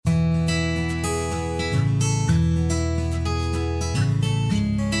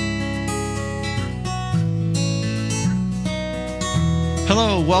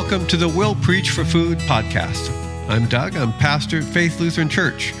Hello, welcome to the Will Preach for Food podcast. I'm Doug. I'm pastor at Faith Lutheran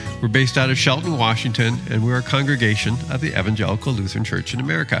Church. We're based out of Shelton, Washington, and we're a congregation of the Evangelical Lutheran Church in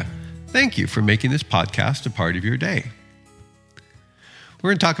America. Thank you for making this podcast a part of your day. We're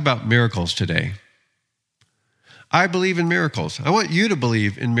going to talk about miracles today. I believe in miracles. I want you to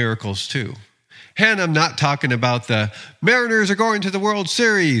believe in miracles too. And I'm not talking about the Mariners are going to the World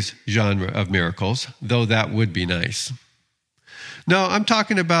Series genre of miracles, though that would be nice. No, I'm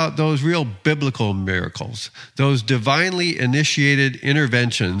talking about those real biblical miracles, those divinely initiated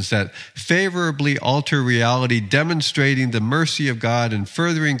interventions that favorably alter reality, demonstrating the mercy of God and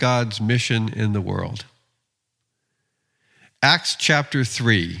furthering God's mission in the world. Acts chapter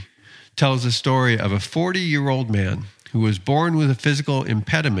 3 tells the story of a 40-year-old man who was born with a physical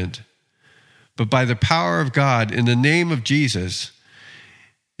impediment, but by the power of God, in the name of Jesus,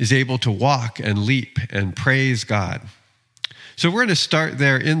 is able to walk and leap and praise God. So we're going to start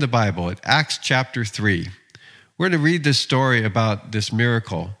there in the Bible at Acts chapter 3. We're going to read this story about this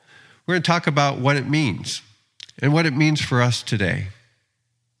miracle. We're going to talk about what it means and what it means for us today.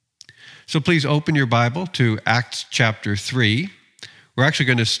 So please open your Bible to Acts chapter 3. We're actually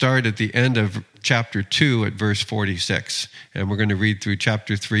going to start at the end of chapter 2 at verse 46, and we're going to read through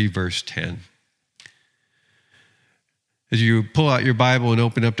chapter 3, verse 10. As you pull out your Bible and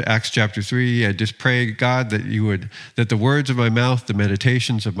open up to Acts chapter 3, I just pray, God, that the words of my mouth, the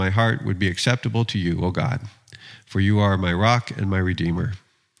meditations of my heart would be acceptable to you, O God, for you are my rock and my redeemer.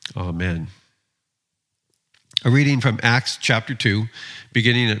 Amen. A reading from Acts chapter 2,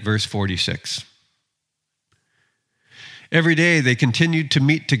 beginning at verse 46. Every day they continued to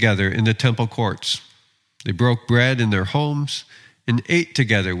meet together in the temple courts. They broke bread in their homes and ate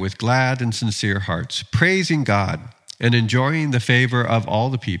together with glad and sincere hearts, praising God and enjoying the favor of all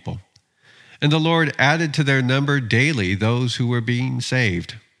the people. And the Lord added to their number daily those who were being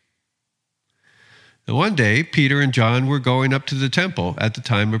saved. And one day, Peter and John were going up to the temple at the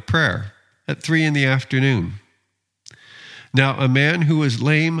time of prayer, at 3 p.m. Now, a man who was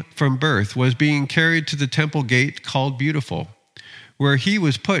lame from birth was being carried to the temple gate called Beautiful, where he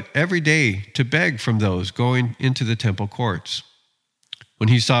was put every day to beg from those going into the temple courts. When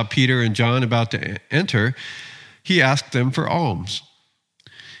he saw Peter and John about to enter, he asked them for alms.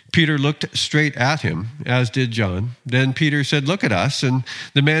 Peter looked straight at him, as did John. Then Peter said, "Look at us," and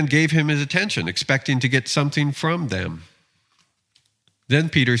the man gave him his attention, expecting to get something from them. Then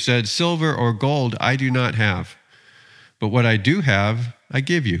Peter said, "Silver or gold I do not have, but what I do have I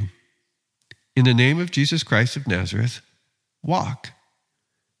give you. In the name of Jesus Christ of Nazareth, walk."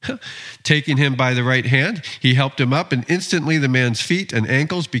 Taking him by the right hand, he helped him up, and instantly the man's feet and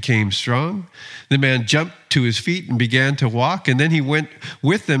ankles became strong. The man jumped to his feet and began to walk, and then he went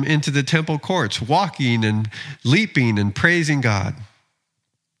with them into the temple courts, walking and leaping and praising God.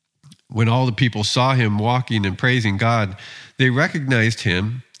 When all the people saw him walking and praising God, they recognized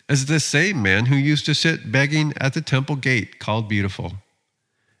him as the same man who used to sit begging at the temple gate called Beautiful.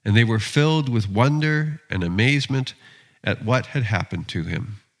 And they were filled with wonder and amazement at what had happened to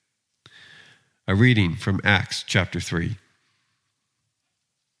him. A reading from Acts chapter 3.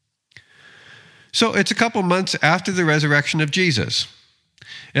 So it's a couple months after the resurrection of Jesus.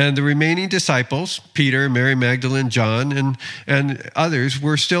 And the remaining disciples, Peter, Mary Magdalene, John, and others,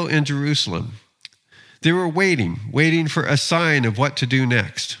 were still in Jerusalem. They were waiting for a sign of what to do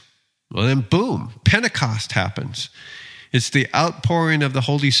next. Well, then boom, Pentecost happens. It's the outpouring of the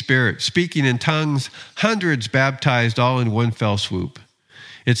Holy Spirit, speaking in tongues, hundreds baptized all in one fell swoop.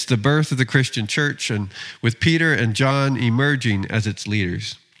 It's the birth of the Christian church, and with Peter and John emerging as its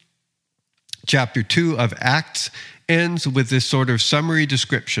leaders. Chapter 2 of Acts ends with this sort of summary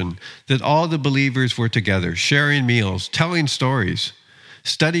description that all the believers were together, sharing meals, telling stories,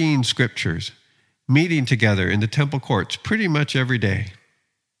 studying scriptures, meeting together in the temple courts pretty much every day.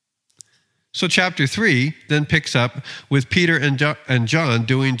 So chapter 3 then picks up with Peter and John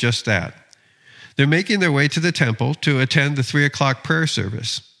doing just that. They're making their way to the temple to attend the 3:00 prayer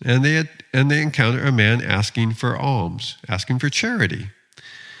service, and they encounter a man asking for alms, asking for charity.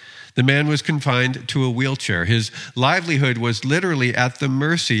 The man was confined to a wheelchair. His livelihood was literally at the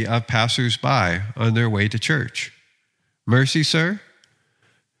mercy of passers-by on their way to church. "Mercy, sir?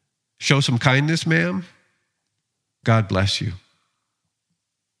 Show some kindness, ma'am? God bless you."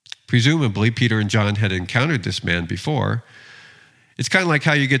 Presumably, Peter and John had encountered this man before. It's kind of like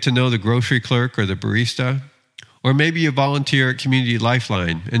how you get to know the grocery clerk or the barista, or maybe you volunteer at Community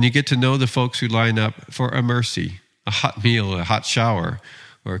Lifeline and you get to know the folks who line up for a mercy, a hot meal, a hot shower,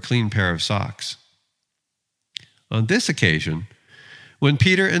 or a clean pair of socks. On this occasion, when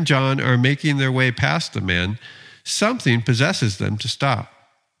Peter and John are making their way past the man, Something possesses them to stop.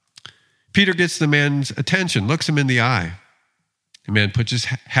 Peter gets the man's attention, looks him in the eye. The man puts his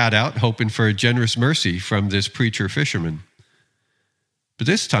hat out, hoping for a generous mercy from this preacher-fisherman. But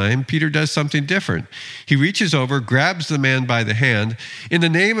this time, Peter does something different. He reaches over, grabs the man by the hand. "In the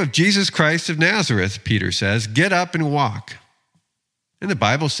name of Jesus Christ of Nazareth," Peter says, "get up and walk." And the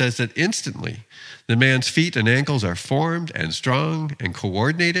Bible says that instantly, the man's feet and ankles are formed and strong and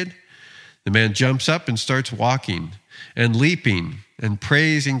coordinated. The man jumps up and starts walking and leaping and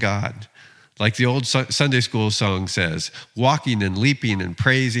praising God. Like the old Sunday school song says, walking and leaping and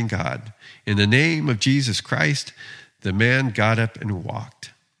praising God. In the name of Jesus Christ, the man got up and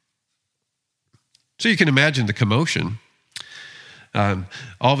walked. So you can imagine the commotion. All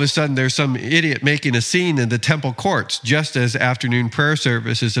of a sudden, there's some idiot making a scene in the temple courts. Just as afternoon prayer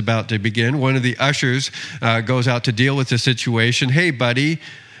service is about to begin, one of the ushers goes out to deal with the situation. "Hey, buddy."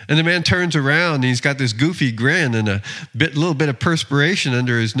 And the man turns around, and he's got this goofy grin and a little bit of perspiration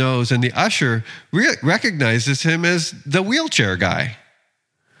under his nose. And the usher recognizes him as the wheelchair guy.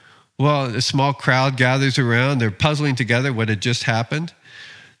 Well, a small crowd gathers around. They're puzzling together what had just happened.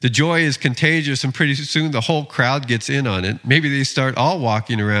 The joy is contagious, and pretty soon the whole crowd gets in on it. Maybe they start all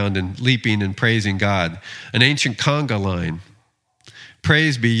walking around and leaping and praising God. An ancient conga line.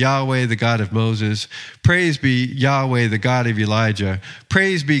 "Praise be Yahweh, the God of Moses. Praise be Yahweh, the God of Elijah.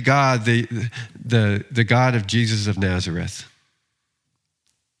 Praise be God, the God of Jesus of Nazareth."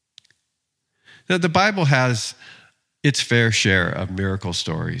 Now, the Bible has its fair share of miracle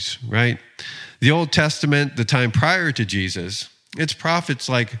stories, right? The Old Testament, the time prior to Jesus, it's prophets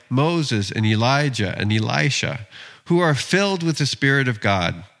like Moses and Elijah and Elisha who are filled with the Spirit of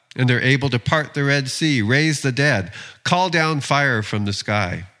God. And they're able to part the Red Sea, raise the dead, call down fire from the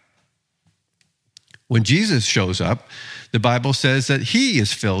sky. When Jesus shows up, the Bible says that he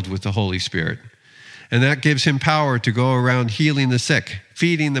is filled with the Holy Spirit. And that gives him power to go around healing the sick,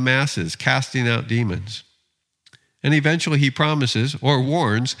 feeding the masses, casting out demons. And eventually he promises or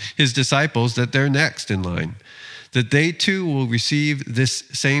warns his disciples that they're next in line, that they too will receive this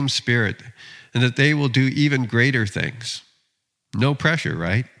same Spirit, and that they will do even greater things. No pressure,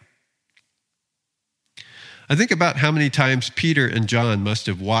 right? I think about how many times Peter and John must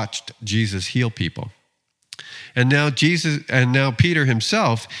have watched Jesus heal people. And now Peter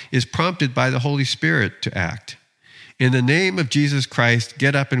himself is prompted by the Holy Spirit to act. "In the name of Jesus Christ,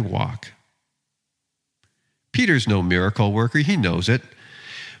 get up and walk." Peter's no miracle worker. He knows it.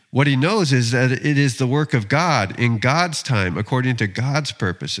 What he knows is that it is the work of God in God's time, according to God's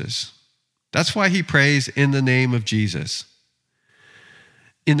purposes. That's why he prays in the name of Jesus.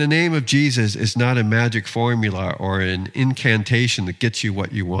 In the name of Jesus is not a magic formula or an incantation that gets you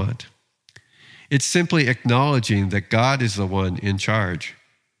what you want. It's simply acknowledging that God is the one in charge.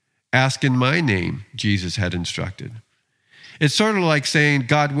 "Ask in my name," Jesus had instructed. It's sort of like saying,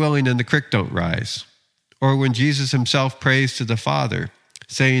 "God willing, and the creek don't rise." Or when Jesus himself prays to the Father,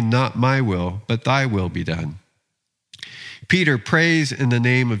 saying, "Not my will, but thy will be done." Peter prays in the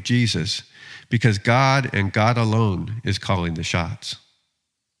name of Jesus because God and God alone is calling the shots.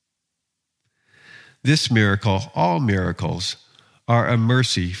 This miracle, all miracles, are a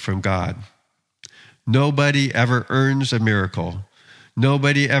mercy from God. Nobody ever earns a miracle.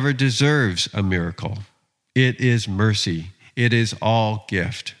 Nobody ever deserves a miracle. It is mercy. It is all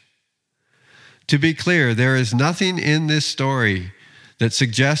gift. To be clear, there is nothing in this story that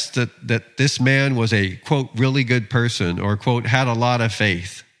suggests that this man was a, quote, really good person or, quote, had a lot of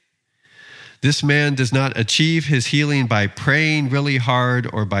faith. This man does not achieve his healing by praying really hard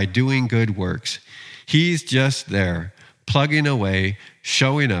or by doing good works. He's just there, plugging away,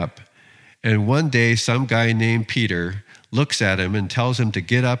 showing up, and one day some guy named Peter looks at him and tells him to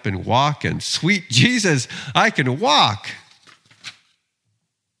get up and walk, and sweet Jesus, I can walk.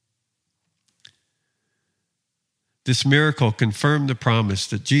 This miracle confirmed the promise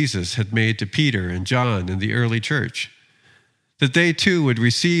that Jesus had made to Peter and John in the early church, that they too would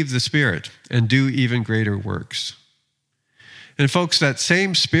receive the Spirit and do even greater works. And folks, that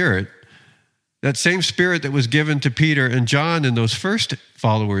same Spirit that was given to Peter and John and those first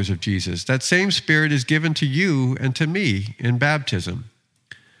followers of Jesus, that same Spirit is given to you and to me in baptism.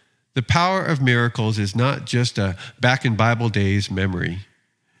 The power of miracles is not just a back in Bible days memory,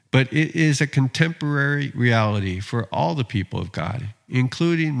 but it is a contemporary reality for all the people of God,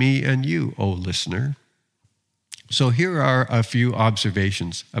 including me and you, O listener. So here are a few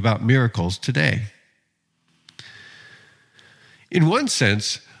observations about miracles today. In one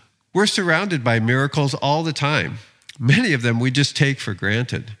sense, we're surrounded by miracles all the time. Many of them we just take for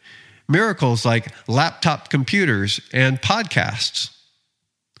granted. Miracles like laptop computers and podcasts,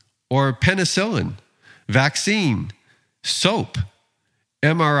 or penicillin, vaccine, soap,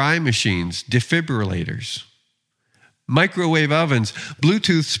 MRI machines, defibrillators, microwave ovens,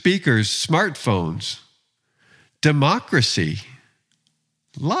 Bluetooth speakers, smartphones, democracy,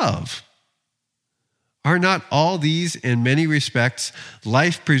 love. Are not all these, in many respects,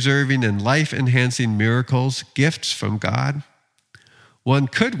 life-preserving and life-enhancing miracles, gifts from God? One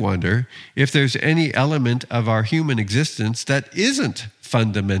could wonder if there's any element of our human existence that isn't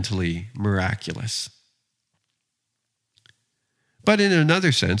fundamentally miraculous. But in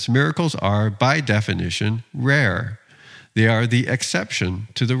another sense, miracles are, by definition, rare. They are the exception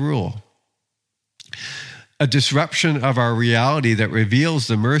to the rule. A disruption of our reality that reveals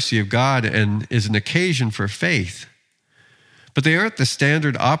the mercy of God and is an occasion for faith. But they aren't the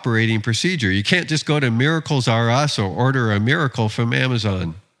standard operating procedure. You can't just go to Miracles R Us or order a miracle from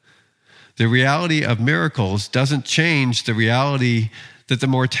Amazon. The reality of miracles doesn't change the reality that the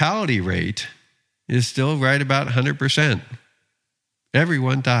mortality rate is still right about 100%.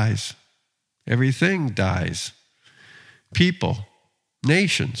 Everyone dies. Everything dies. People,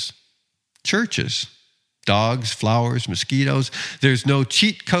 nations, churches, dogs, flowers, mosquitoes. There's no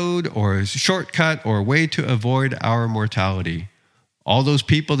cheat code or shortcut or way to avoid our mortality. All those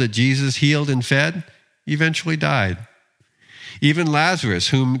people that Jesus healed and fed eventually died. Even Lazarus,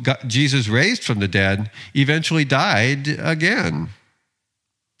 whom Jesus raised from the dead, eventually died again.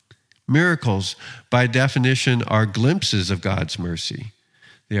 Miracles, by definition, are glimpses of God's mercy.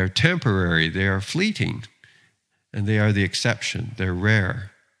 They are temporary, they are fleeting, and they are the exception. They're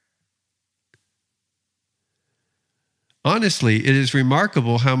rare. Honestly, it is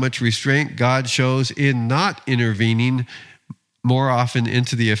remarkable how much restraint God shows in not intervening more often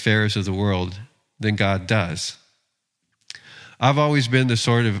into the affairs of the world than God does. I've always been the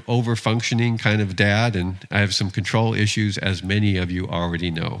sort of over-functioning kind of dad, and I have some control issues, as many of you already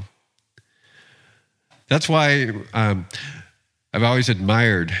know. That's why I've always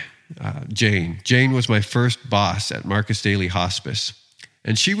admired Jane. Jane was my first boss at Marcus Daily Hospice.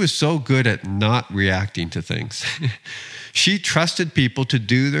 And she was so good at not reacting to things. She trusted people to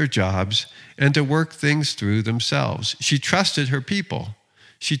do their jobs and to work things through themselves. She trusted her people.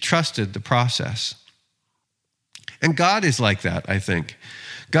 She trusted the process. And God is like that, I think.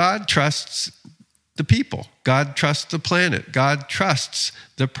 God trusts the people. God trusts the planet. God trusts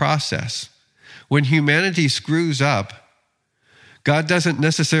the process. When humanity screws up, God doesn't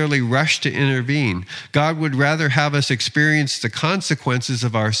necessarily rush to intervene. God would rather have us experience the consequences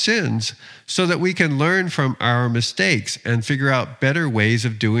of our sins so that we can learn from our mistakes and figure out better ways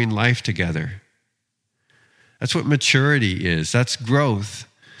of doing life together. That's what maturity is. That's growth.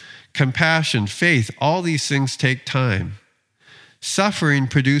 Compassion, faith, all these things take time. Suffering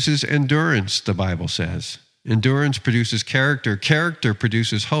produces endurance, the Bible says. Endurance produces character. Character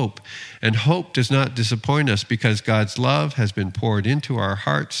produces hope. And hope does not disappoint us because God's love has been poured into our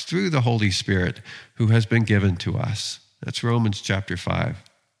hearts through the Holy Spirit who has been given to us. That's Romans chapter 5.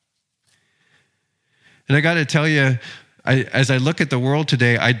 And I got to tell you, as I look at the world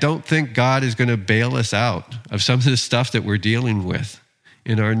today, I don't think God is going to bail us out of some of the stuff that we're dealing with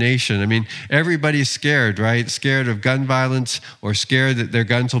in our nation. I mean, everybody's scared, right? Scared of gun violence or scared that their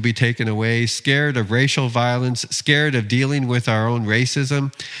guns will be taken away, scared of racial violence, scared of dealing with our own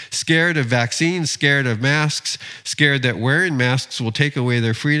racism, scared of vaccines, scared of masks, scared that wearing masks will take away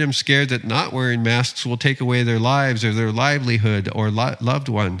their freedom, scared that not wearing masks will take away their lives or their livelihood or loved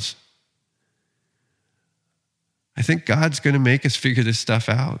ones. I think God's going to make us figure this stuff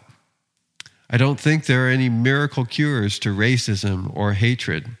out. I don't think there are any miracle cures to racism or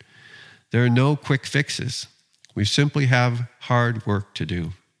hatred. There are no quick fixes. We simply have hard work to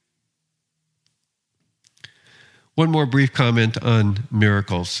do. One more brief comment on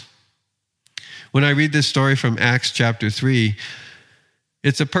miracles. When I read this story from Acts chapter 3,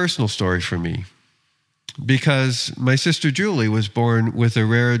 it's a personal story for me because my sister Julie was born with a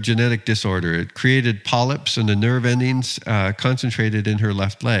rare genetic disorder. It created polyps and the nerve endings concentrated in her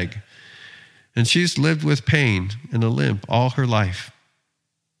left leg. And she's lived with pain and a limp all her life.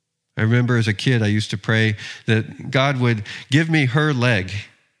 I remember as a kid, I used to pray that God would give me her leg,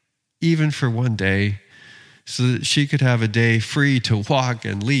 even for one day, so that she could have a day free to walk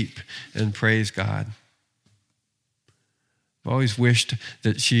and leap and praise God. I've always wished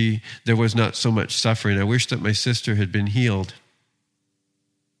that there was not so much suffering. I wish that my sister had been healed.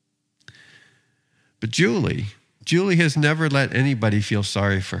 But Julie has never let anybody feel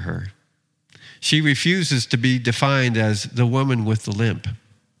sorry for her. She refuses to be defined as the woman with the limp.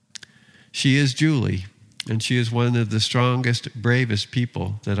 She is Julie, and she is one of the strongest, bravest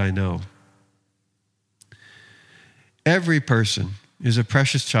people that I know. Every person is a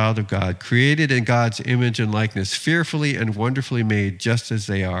precious child of God, created in God's image and likeness, fearfully and wonderfully made just as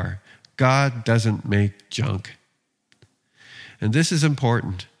they are. God doesn't make junk. And this is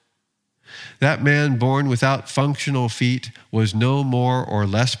important. That man born without functional feet was no more or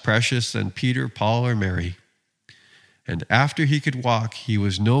less precious than Peter, Paul, or Mary. And after he could walk, he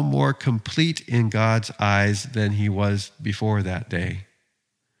was no more complete in God's eyes than he was before that day.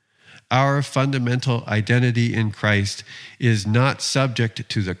 Our fundamental identity in Christ is not subject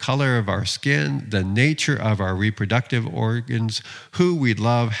to the color of our skin, the nature of our reproductive organs, who we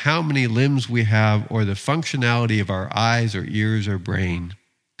love, how many limbs we have, or the functionality of our eyes or ears or brain.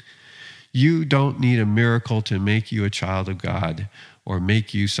 You don't need a miracle to make you a child of God or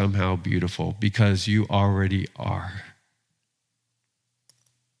make you somehow beautiful, because you already are.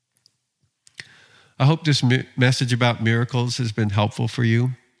 I hope this message about miracles has been helpful for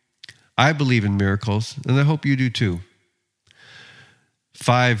you. I believe in miracles, and I hope you do too.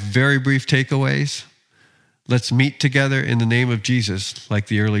 5 very brief takeaways. Let's meet together in the name of Jesus, like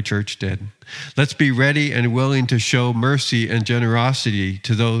the early church did. Let's be ready and willing to show mercy and generosity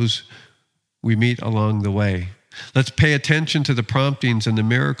to those we meet along the way. Let's pay attention to the promptings and the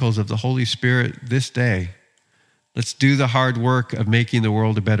miracles of the Holy Spirit this day. Let's do the hard work of making the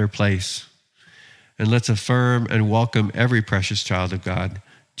world a better place. And let's affirm and welcome every precious child of God,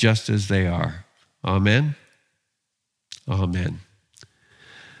 just as they are. Amen? Amen.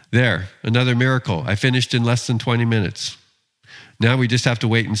 There, another miracle. I finished in less than 20 minutes. Now we just have to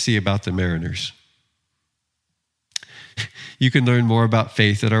wait and see about the Mariners. You can learn more about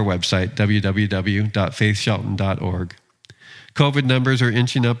faith at our website, www.faithshelton.org. COVID numbers are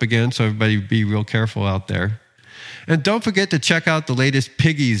inching up again, so everybody be real careful out there. And don't forget to check out the latest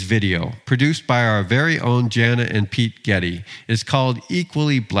Piggies video, produced by our very own Jana and Pete Getty. It's called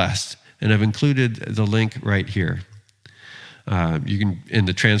Equally Blessed, and I've included the link right here. You can in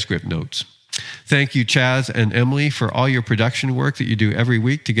the transcript notes. Thank you, Chaz and Emily, for all your production work that you do every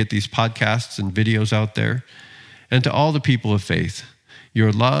week to get these podcasts and videos out there. And to all the people of faith,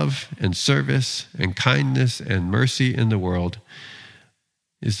 your love and service and kindness and mercy in the world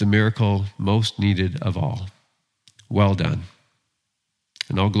is the miracle most needed of all. Well done.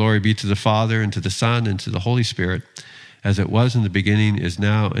 And all glory be to the Father, and to the Son, and to the Holy Spirit, as it was in the beginning, is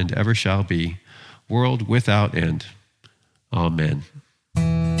now, and ever shall be, world without end. Amen.